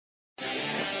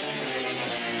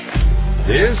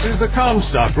This is the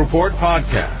Comstock Report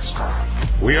podcast.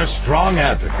 We are strong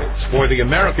advocates for the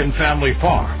American family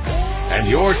farm and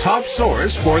your top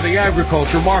source for the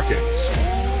agriculture markets.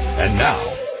 And now,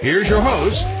 here's your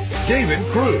host, David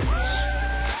Cruz.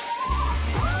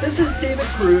 This is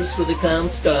David Cruz with the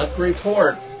Comstock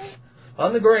Report.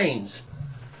 On the grains,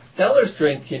 dollar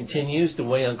strength continues to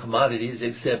weigh on commodities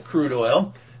except crude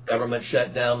oil. Government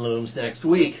shutdown looms next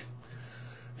week.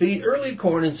 The early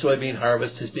corn and soybean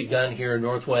harvest has begun here in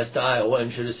northwest Iowa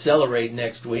and should accelerate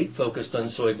next week, focused on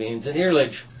soybeans and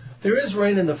earlage. There is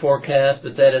rain in the forecast,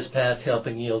 but that is past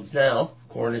helping yields now.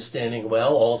 Corn is standing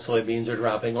well. All soybeans are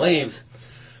dropping leaves.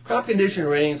 Crop condition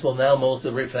ratings will now mostly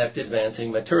reflect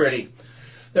advancing maturity.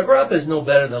 The crop is no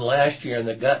better than last year in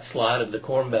the gut slot of the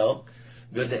Corn Belt.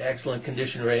 Good to excellent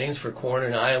condition ratings for corn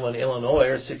in Iowa and Illinois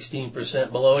are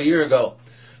 16% below a year ago.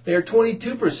 They are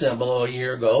 22% below a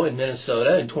year ago in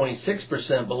Minnesota and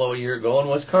 26% below a year ago in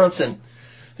Wisconsin.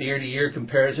 The year-to-year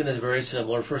comparison is very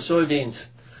similar for soybeans.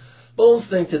 Bulls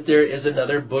think that there is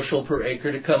another bushel per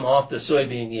acre to come off the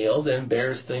soybean yield, and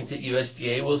bears think that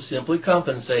USDA will simply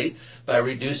compensate by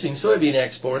reducing soybean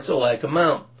exports a like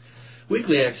amount.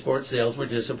 Weekly export sales were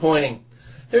disappointing.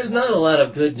 There's not a lot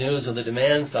of good news on the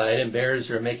demand side, and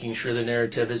bears are making sure the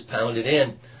narrative is pounded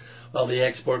in. While the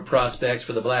export prospects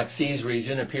for the Black Seas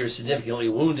region appear significantly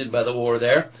wounded by the war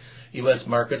there, U.S.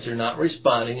 markets are not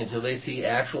responding until they see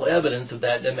actual evidence of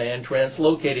that demand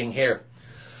translocating here.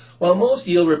 While most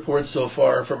yield reports so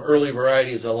far from early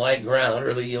varieties are light ground,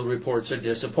 early yield reports are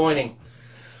disappointing.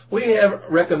 We have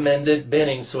recommended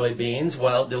binning soybeans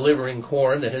while delivering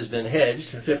corn that has been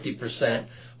hedged 50%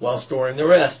 while storing the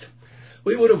rest.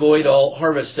 We would avoid all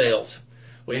harvest sales.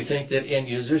 We think that end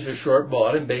users are short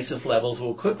bought and basis levels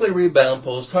will quickly rebound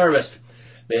post-harvest.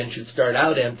 Bins should start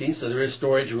out empty, so there is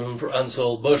storage room for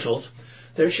unsold bushels.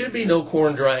 There should be no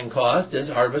corn drying cost, as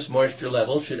harvest moisture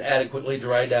levels should adequately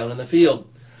dry down in the field.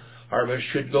 Harvest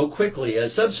should go quickly,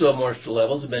 as subsoil moisture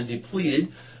levels have been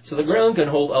depleted, so the ground can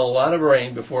hold a lot of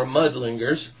rain before mud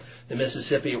lingers. The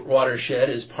Mississippi watershed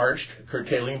is parched,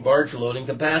 curtailing barge loading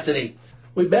capacity.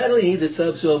 We badly need the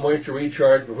subsoil moisture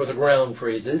recharge before the ground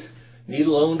freezes. Need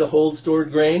a loan to hold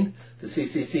stored grain? The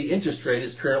CCC interest rate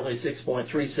is currently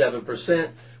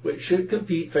 6.37%, which should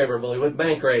compete favorably with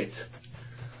bank rates.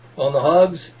 On the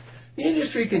hogs, the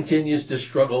industry continues to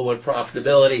struggle with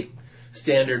profitability.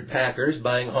 Standard packers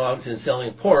buying hogs and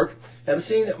selling pork have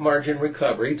seen margin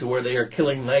recovery to where they are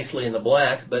killing nicely in the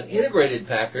black, but integrated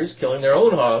packers killing their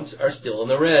own hogs are still in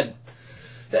the red.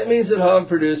 That means that hog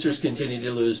producers continue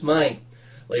to lose money.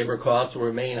 Labor costs will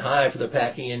remain high for the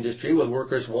packing industry, with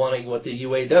workers wanting what the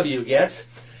UAW gets.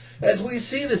 As we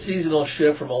see the seasonal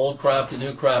shift from old crop to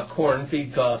new crop corn,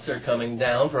 feed costs are coming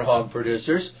down for hog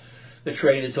producers. The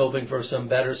trade is hoping for some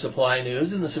better supply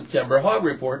news in the September hog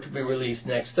report to be released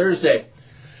next Thursday.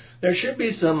 There should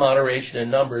be some moderation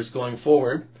in numbers going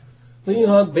forward. Lean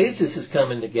hog basis is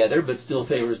coming together, but still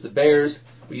favors the bears.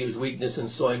 We use weakness in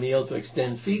soy meal to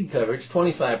extend feed coverage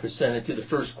 25% into the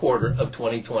first quarter of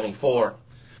 2024.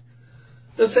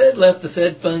 The Fed left the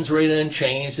Fed funds rate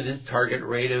unchanged at its target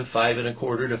rate of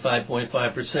 5.25% to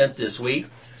 5.5% this week.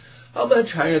 How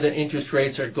much higher than interest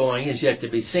rates are going is yet to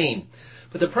be seen.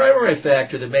 But the primary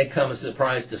factor that may come as a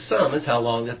surprise to some is how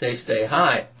long that they stay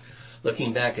high.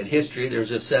 Looking back at history,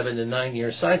 there's a 7 to 9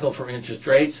 year cycle for interest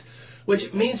rates,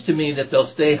 which means to me that they'll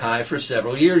stay high for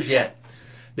several years yet.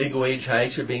 Big wage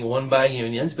hikes are being won by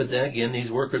unions, but then again,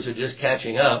 these workers are just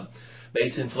catching up.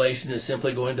 Base inflation is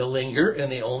simply going to linger, and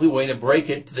the only way to break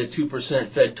it to the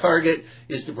 2% Fed target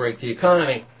is to break the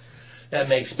economy. That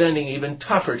makes spending even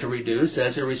tougher to reduce,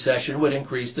 as a recession would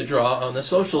increase the draw on the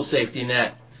social safety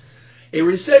net. A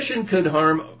recession could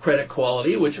harm credit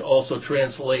quality, which also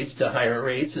translates to higher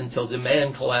rates until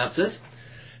demand collapses.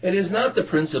 It is not the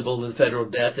principle of the federal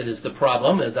debt that is the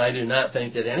problem, as I do not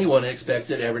think that anyone expects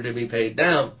it ever to be paid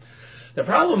down. The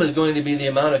problem is going to be the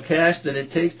amount of cash that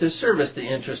it takes to service the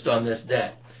interest on this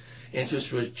debt.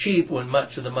 Interest was cheap when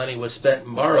much of the money was spent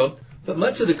and borrowed, but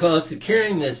much of the cost of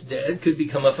carrying this debt could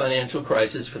become a financial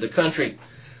crisis for the country.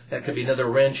 That could be another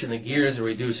wrench in the gears of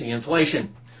reducing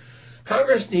inflation.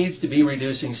 Congress needs to be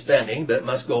reducing spending, but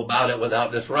must go about it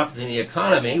without disrupting the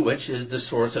economy, which is the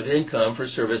source of income for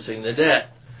servicing the debt.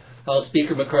 House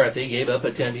Speaker McCarthy gave up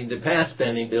attempting to pass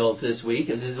spending bills this week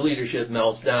as his leadership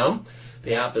melts down.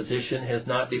 The opposition has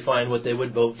not defined what they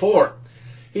would vote for.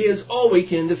 He has all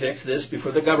weekend to fix this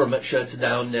before the government shuts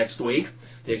down next week.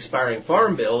 The expiring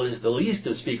farm bill is the least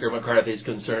of Speaker McCarthy's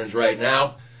concerns right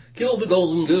now. Kill the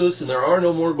golden goose and there are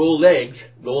no more gold eggs.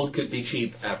 Gold could be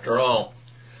cheap after all.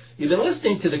 You've been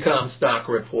listening to the Comstock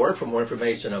Report. For more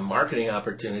information on marketing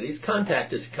opportunities,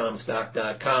 contact us at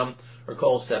Comstock.com or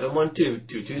call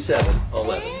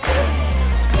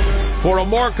 712-227-1110. For a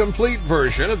more complete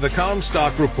version of the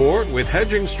Comstock Report with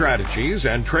hedging strategies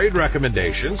and trade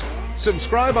recommendations,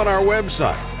 subscribe on our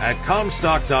website at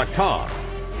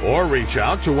Comstock.com or reach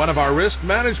out to one of our risk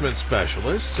management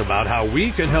specialists about how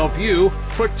we can help you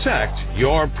protect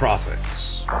your profits.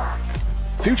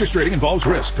 Futures trading involves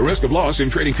risk. The risk of loss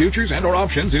in trading futures and/or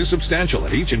options is substantial,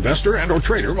 and each investor and/or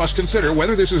trader must consider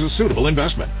whether this is a suitable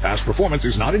investment. Past performance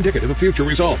is not indicative of future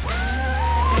results.